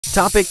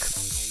Topic: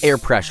 air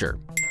pressure.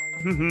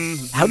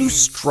 How do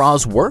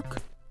straws work?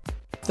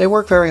 They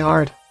work very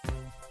hard.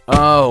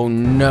 Oh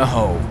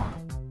no.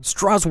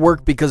 Straws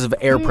work because of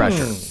air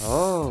pressure.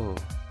 Oh.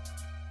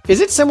 Is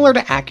it similar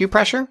to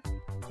acupressure?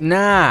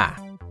 Nah.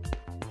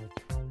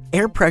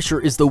 Air pressure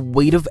is the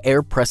weight of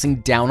air pressing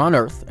down on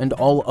Earth and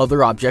all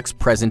other objects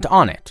present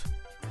on it.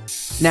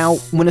 Now,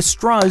 when a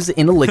straw is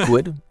in a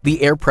liquid,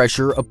 the air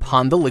pressure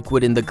upon the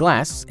liquid in the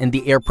glass and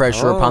the air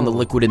pressure upon the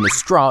liquid in the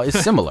straw is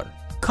similar,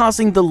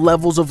 causing the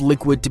levels of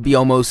liquid to be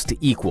almost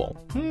equal.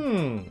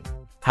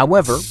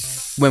 However,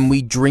 when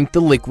we drink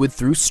the liquid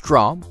through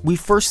straw, we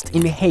first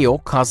inhale,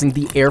 causing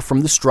the air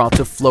from the straw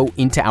to flow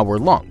into our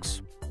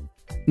lungs.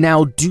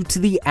 Now, due to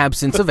the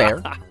absence of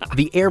air,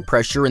 the air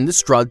pressure in the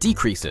straw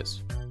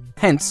decreases.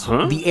 Hence,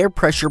 the air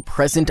pressure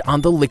present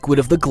on the liquid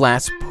of the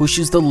glass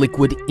pushes the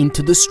liquid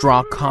into the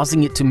straw,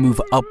 causing it to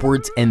move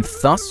upwards and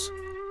thus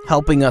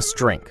helping us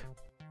drink.